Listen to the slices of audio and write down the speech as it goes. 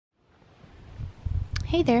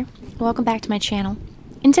Hey there, welcome back to my channel.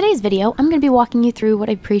 In today's video, I'm going to be walking you through what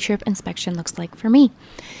a pre-trip inspection looks like for me.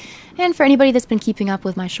 And for anybody that's been keeping up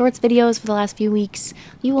with my shorts videos for the last few weeks,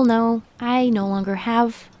 you will know I no longer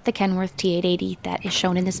have the Kenworth T880 that is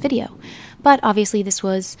shown in this video. But obviously this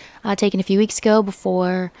was taken a few weeks ago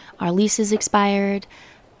before our leases expired,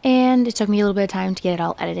 and it took me a little bit of time to get it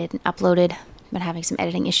all edited and uploaded. Been having some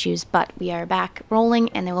editing issues, but we are back rolling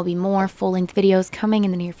and there will be more full-length videos coming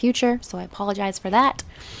in the near future, so I apologize for that.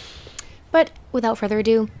 But without further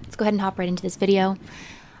ado, let's go ahead and hop right into this video.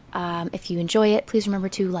 If you enjoy it, please remember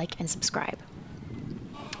to like and subscribe.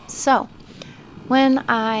 So, when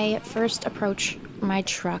I first approach my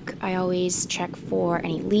truck, I always check for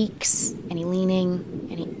any leaks, any leaning,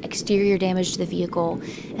 any exterior damage to the vehicle,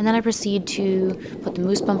 and then I proceed to put the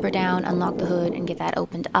moose bumper down, unlock the hood, and get that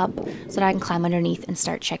opened up so that I can climb underneath and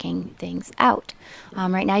start checking things out.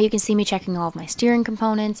 Right now you can see me checking all of my steering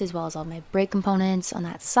components as well as all my brake components on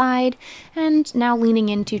that side, and now leaning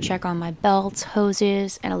in to check on my belts,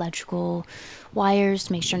 hoses, and electrical wires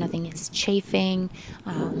to make sure nothing is chafing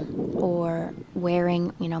or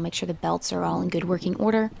wearing, make sure the belts are all in good working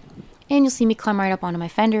order. And you'll see me climb right up onto my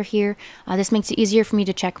fender here. This makes it easier for me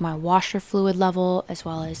to check my washer fluid level as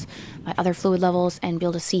well as my other fluid levels and be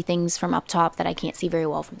able to see things from up top that I can't see very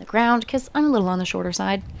well from the ground because I'm a little on the shorter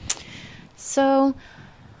side. So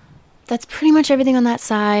that's pretty much everything on that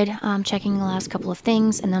side. Checking the last couple of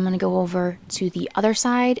things, and then I'm going to go over to the other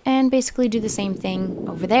side and basically do the same thing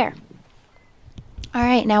over there.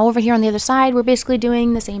 Alright, now over here on the other side, we're basically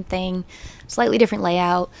doing the same thing, slightly different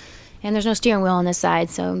layout, and there's no steering wheel on this side,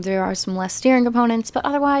 so there are some less steering components, but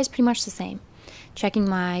otherwise pretty much the same. Checking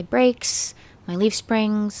my brakes, my leaf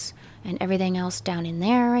springs, and everything else down in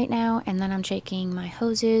there right now, and then I'm checking my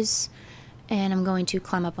hoses, and I'm going to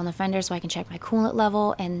climb up on the fender so I can check my coolant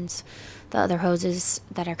level and the other hoses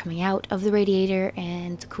that are coming out of the radiator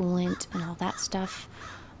and the coolant and all that stuff.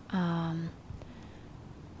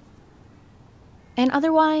 And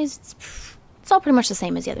otherwise, it's all pretty much the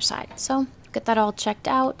same as the other side. So, get that all checked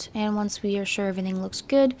out, and once we are sure everything looks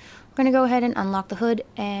good, we're going to go ahead and unlock the hood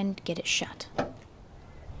and get it shut.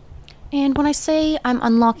 And when I say I'm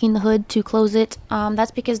unlocking the hood to close it,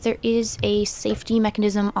 that's because there is a safety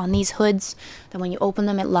mechanism on these hoods that when you open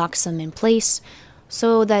them, it locks them in place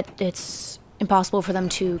so that it's impossible for them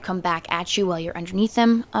to come back at you while you're underneath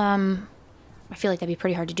them. I feel like that'd be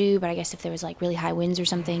pretty hard to do, but I guess if there was like really high winds or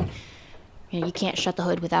something, you can't shut the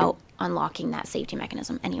hood without unlocking that safety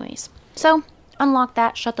mechanism anyways. So, unlock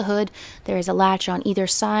that, shut the hood. There is a latch on either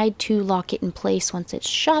side to lock it in place once it's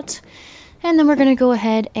shut. And then we're going to go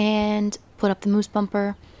ahead and put up the moose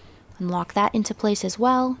bumper, unlock that into place as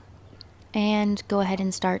well, and go ahead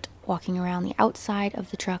and start walking around the outside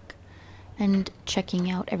of the truck and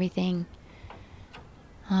checking out everything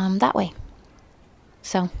that way.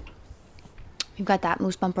 So, we've got that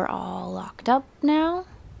moose bumper all locked up now.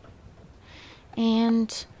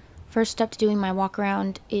 And first step to doing my walk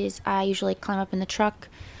around is I usually climb up in the truck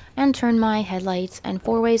and turn my headlights and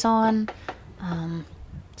four-ways on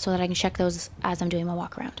so that I can check those as I'm doing my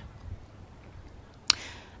walk around.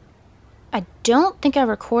 I don't think I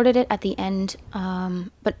recorded it at the end,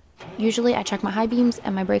 but usually I check my high beams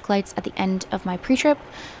and my brake lights at the end of my pre-trip.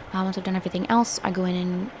 Once I've done everything else, I go in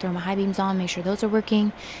and throw my high beams on, make sure those are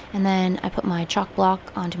working, and then I put my chalk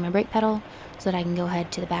block onto my brake pedal so that I can go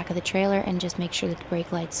ahead to the back of the trailer and just make sure that the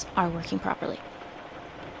brake lights are working properly.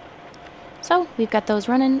 So we've got those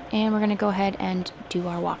running, and we're going to go ahead and do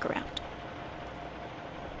our walk around.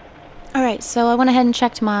 Alright, so I went ahead and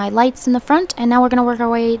checked my lights in the front, and now we're going to work our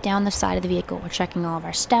way down the side of the vehicle. We're checking all of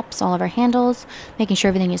our steps, all of our handles, making sure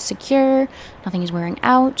everything is secure, nothing is wearing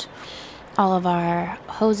out. All of our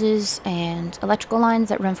hoses and electrical lines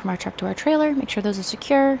that run from our truck to our trailer, make sure those are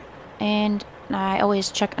secure. And I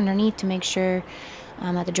always check underneath to make sure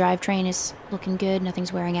that the drivetrain is looking good,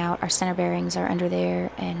 nothing's wearing out. Our center bearings are under there,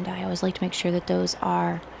 and I always like to make sure that those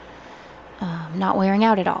are not wearing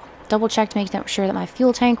out at all. Double check to make sure that my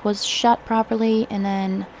fuel tank was shut properly, and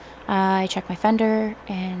then I check my fender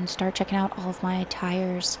and start checking out all of my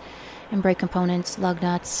tires and brake components, lug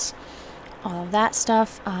nuts, all of that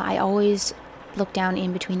stuff. I always look down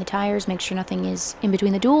in between the tires, make sure nothing is in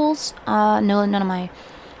between the duals. None of my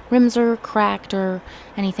rims are cracked or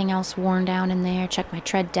anything else worn down in there. Check my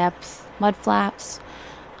tread depth, mud flaps.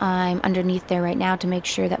 I'm underneath there right now to make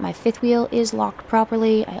sure that my fifth wheel is locked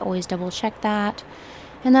properly. I always double check that.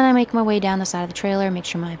 And then I make my way down the side of the trailer, make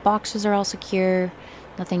sure my boxes are all secure,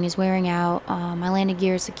 nothing is wearing out, my landing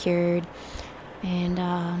gear is secured, and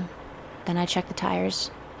then I check the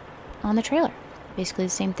tires on the trailer. Basically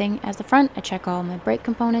the same thing as the front. I check all my brake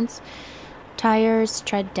components, tires,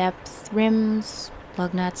 tread depth, rims,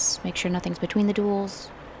 lug nuts, make sure nothing's between the duals,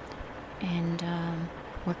 and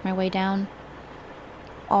work my way down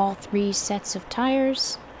all 3 sets of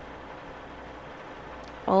tires.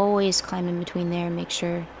 Always climb in between there and make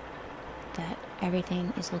sure that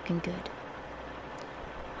everything is looking good.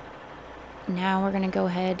 Now we're going to go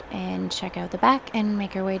ahead and check out the back and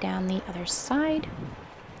make our way down the other side.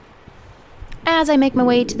 As I make my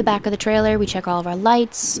way to the back of the trailer, we check all of our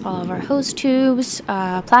lights, all of our hose tubes,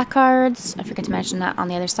 placards. I forget to mention that on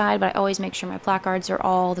the other side, but I always make sure my placards are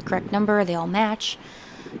all the correct number, they all match.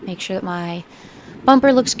 Make sure that my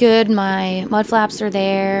bumper looks good, my mud flaps are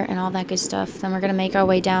there, and all that good stuff. Then we're going to make our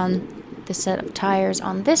way down the set of tires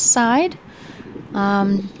on this side.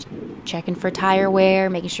 Checking for tire wear,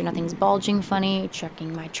 making sure nothing's bulging funny,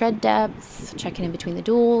 checking my tread depth, checking in between the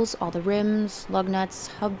duals, all the rims, lug nuts,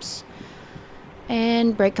 hubs,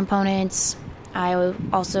 and brake components. I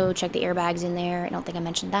also check the airbags in there. I don't think I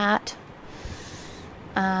mentioned that.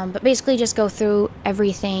 But basically just go through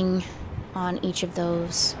everything on each of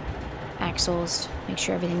those axles, make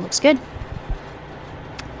sure everything looks good.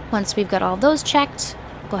 Once we've got all of those checked,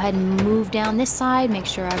 go ahead and move down this side, make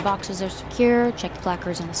sure our boxes are secure, check the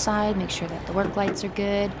placards on the side, make sure that the work lights are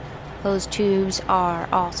good, hose tubes are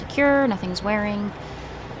all secure, nothing's wearing,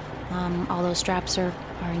 all those straps are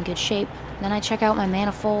in good shape. Then I check out my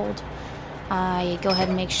manifold. I go ahead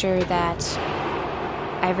and make sure that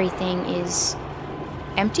everything is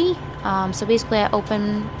empty. So basically I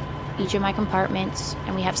open each of my compartments,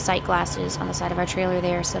 and we have sight glasses on the side of our trailer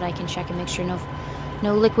there so that I can check and make sure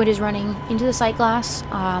no liquid is running into the sight glass,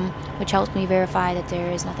 which helps me verify that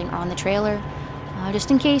there is nothing on the trailer. Just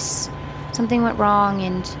in case something went wrong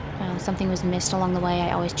and something was missed along the way,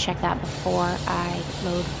 I always check that before I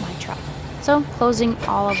load my truck. So closing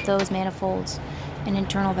all of those manifolds and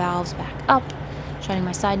internal valves back up, shutting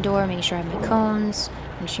my side door, making sure I have my cones,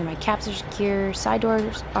 making sure my caps are secure, side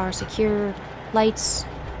doors are secure, lights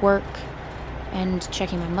work, and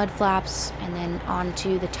checking my mud flaps, and then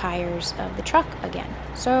onto the tires of the truck again.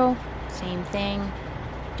 So same thing,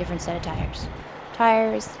 different set of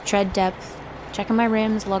tires, tread depth, checking my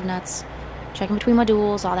rims, lug nuts, checking between my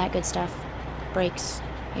duals, all that good stuff, brakes,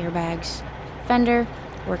 airbags, fender,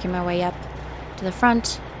 working my way up to the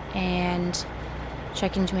front and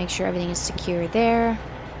checking to make sure everything is secure there.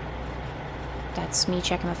 That's me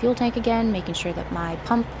checking my fuel tank again, making sure that my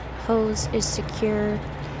pump hose is secure,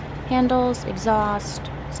 handles, exhaust,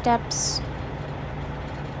 steps,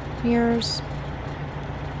 mirrors,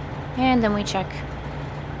 and then we check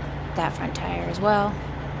that front tire as well.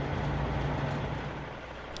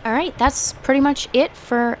 Alright, that's pretty much it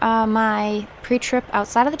for my pre-trip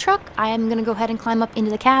outside of the truck. I am going to go ahead and climb up into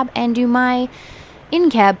the cab and do my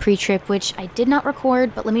in-cab pre-trip, which I did not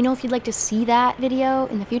record, but let me know if you'd like to see that video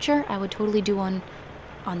in the future. I would totally do one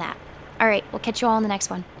on that. Alright, we'll catch you all in the next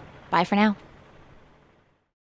one. Bye for now.